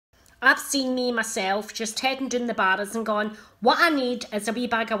I've seen me myself just heading down the barras and going, what I need is a wee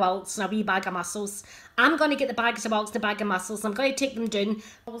bag of wilts and a wee bag of mussels. I'm going to get the bags of wilts and the bag of mussels. I'm going to take them down.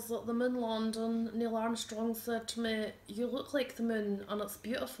 I was at the moon landing. Neil Armstrong said to me, "You look like the moon and it's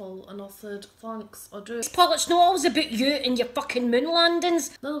beautiful." And I said, "Thanks, I do." Paul, it's not always about you and your fucking moon landings.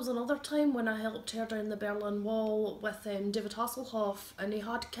 Then there was another time when I helped tear down the Berlin Wall with David Hasselhoff, and he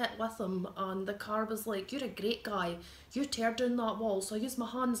had Kit with him, and the car was like, "You're a great guy. You tear down that wall." So I used my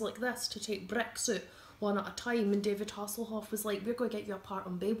hands like this to take bricks out one at a time, and David Hasselhoff was like, "We're going to get you a part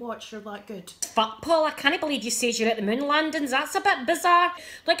on Baywatch, you're that good." Fuck, Paul, I can't believe you said you're at the moon landings. That's a bit bizarre.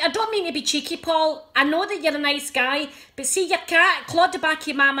 Like, I don't mean to be cheeky, Paul. I know that you're a nice guy, but see your cat clawed the back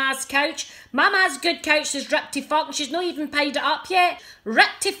of Mama's couch. Mama's good couch is ripped to fuck and she's not even paid it up yet.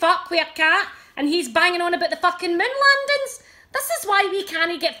 Ripped to fuck with your cat, and he's banging on about the fucking moon landings. This is why we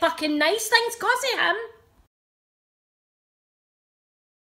can't get fucking nice things, 'cause of him.